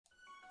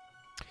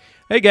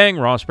Hey gang,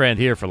 Ross Brand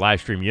here for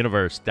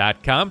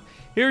LivestreamUniverse.com.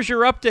 Here's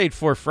your update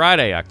for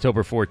Friday,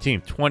 October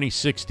 14th,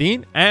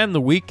 2016, and the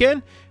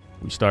weekend.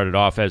 We started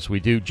off as we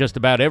do just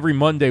about every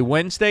Monday,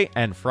 Wednesday,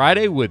 and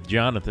Friday with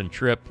Jonathan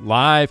Tripp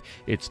Live.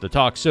 It's the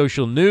Talk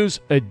Social News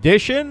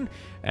edition,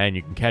 and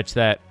you can catch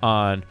that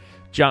on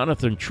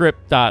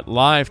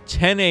jonathantripp.live,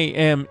 10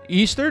 a.m.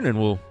 Eastern, and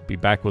we'll be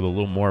back with a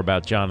little more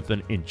about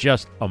Jonathan in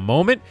just a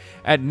moment.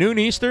 At noon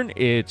Eastern,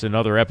 it's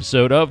another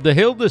episode of the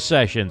Hilda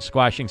Session,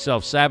 squashing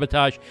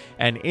self-sabotage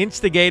and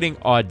instigating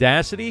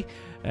audacity,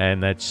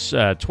 and that's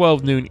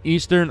 12 noon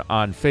Eastern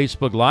on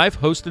Facebook Live,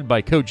 hosted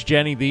by Coach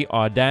Jenny, the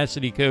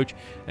Audacity Coach,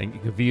 and you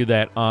can view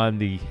that on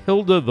the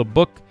Hilda the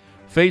Book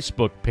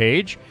Facebook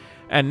page.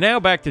 And now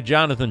back to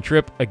Jonathan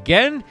Tripp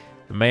again.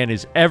 The man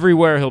is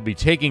everywhere. He'll be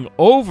taking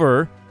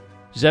over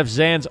Zeph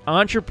Zan's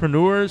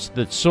Entrepreneurs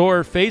That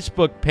Soar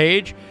Facebook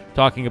page,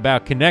 talking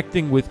about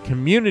connecting with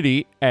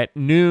community at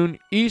noon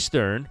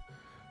Eastern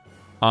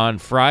on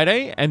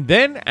Friday. And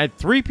then at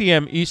 3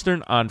 p.m.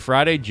 Eastern on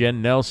Friday,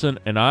 Jen Nelson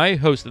and I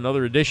host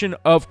another edition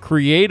of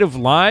Creative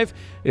Live.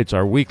 It's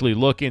our weekly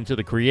look into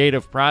the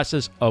creative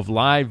process of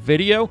live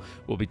video.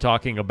 We'll be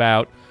talking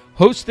about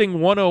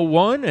Hosting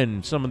 101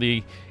 and some of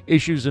the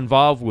issues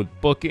involved with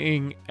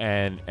booking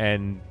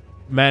and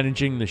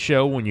managing the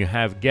show when you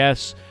have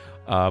guests.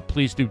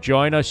 Please do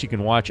join us. You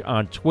can watch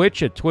on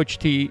Twitch at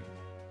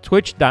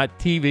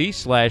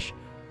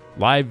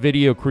twitch.tv/Live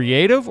Video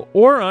Creative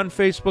or on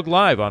Facebook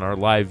Live on our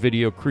Live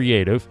Video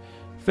Creative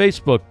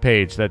Facebook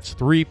page. That's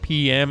 3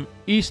 p.m.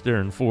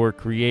 Eastern for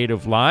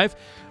Creative Live.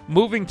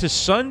 Moving to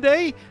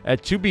Sunday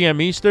at 2 p.m.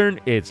 Eastern,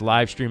 it's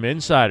Livestream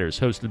Insiders,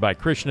 hosted by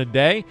Krishna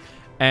Day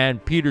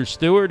and Peter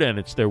Stewart, and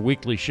it's their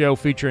weekly show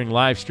featuring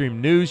live stream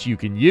news you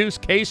can use,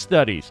 case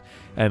studies,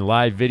 and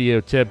live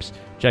video tips.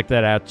 Check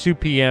that out, 2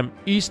 p.m.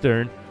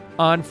 Eastern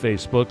on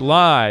Facebook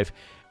Live.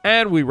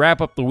 And we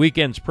wrap up the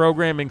weekend's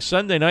programming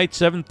Sunday night,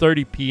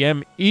 7:30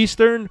 p.m.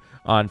 Eastern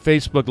on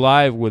Facebook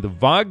Live with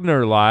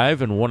Wagner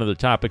Live, and one of the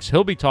topics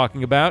he'll be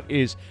talking about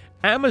is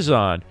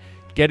Amazon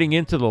getting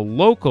into the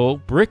local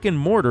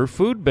brick-and-mortar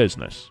food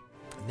business.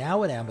 Now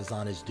what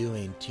Amazon is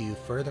doing to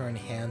further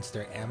enhance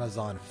their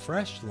Amazon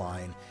Fresh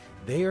line,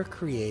 they are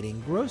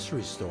creating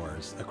grocery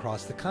stores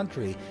across the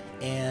country,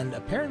 and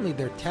apparently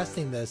they're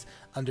testing this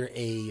under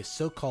a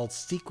so-called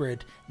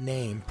secret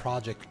name,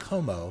 Project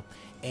Como,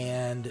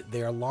 and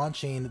they're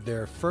launching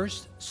their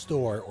first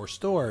store or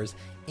stores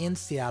in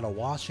Seattle,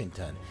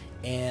 Washington.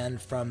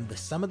 And from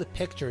some of the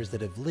pictures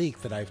that have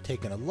leaked that I've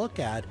taken a look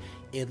at,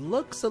 it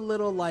looks a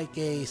little like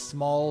a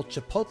small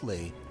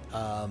Chipotle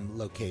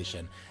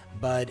location.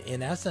 But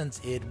in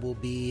essence, it will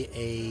be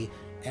a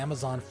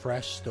Amazon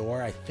Fresh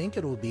store. I think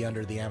it will be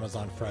under the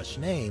Amazon Fresh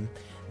name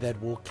that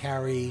will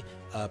carry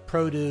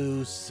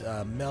produce,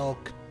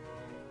 milk,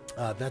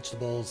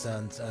 vegetables,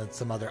 and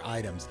some other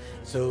items.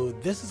 So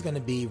this is going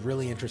to be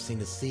really interesting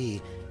to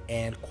see,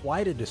 and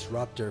quite a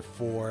disruptor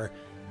for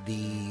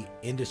the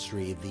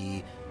industry,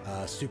 the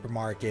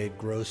supermarket,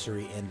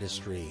 grocery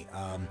industry.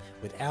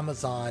 With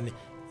Amazon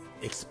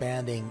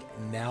expanding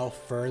now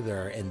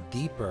further and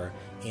deeper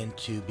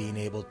into being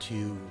able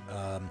to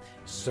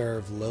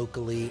serve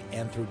locally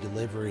and through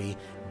delivery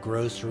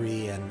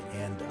grocery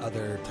and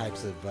other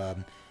types of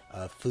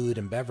food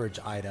and beverage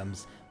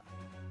items.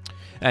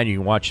 And you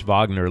can watch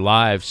Wagner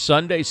Live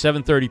Sunday,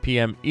 7:30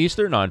 p.m.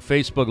 Eastern on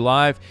Facebook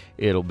Live.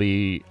 It'll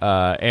be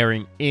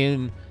airing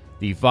in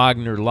the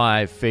Wagner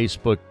Live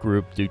Facebook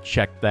group. Do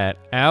check that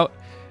out.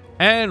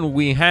 And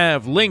we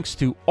have links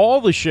to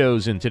all the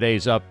shows in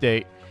today's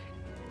update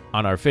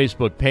on our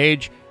Facebook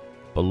page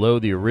below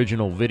the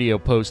original video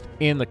post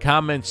in the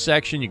comments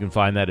section. You can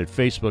find that at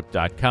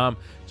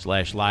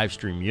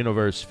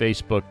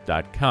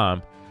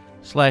facebook.com/livestreamuniverse,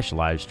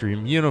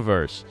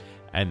 facebook.com/livestreamuniverse.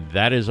 And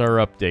that is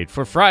our update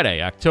for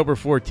Friday, October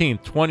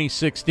 14th,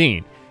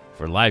 2016.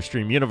 For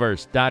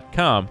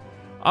livestreamuniverse.com,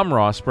 I'm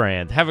Ross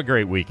Brand. Have a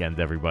great weekend,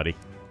 everybody.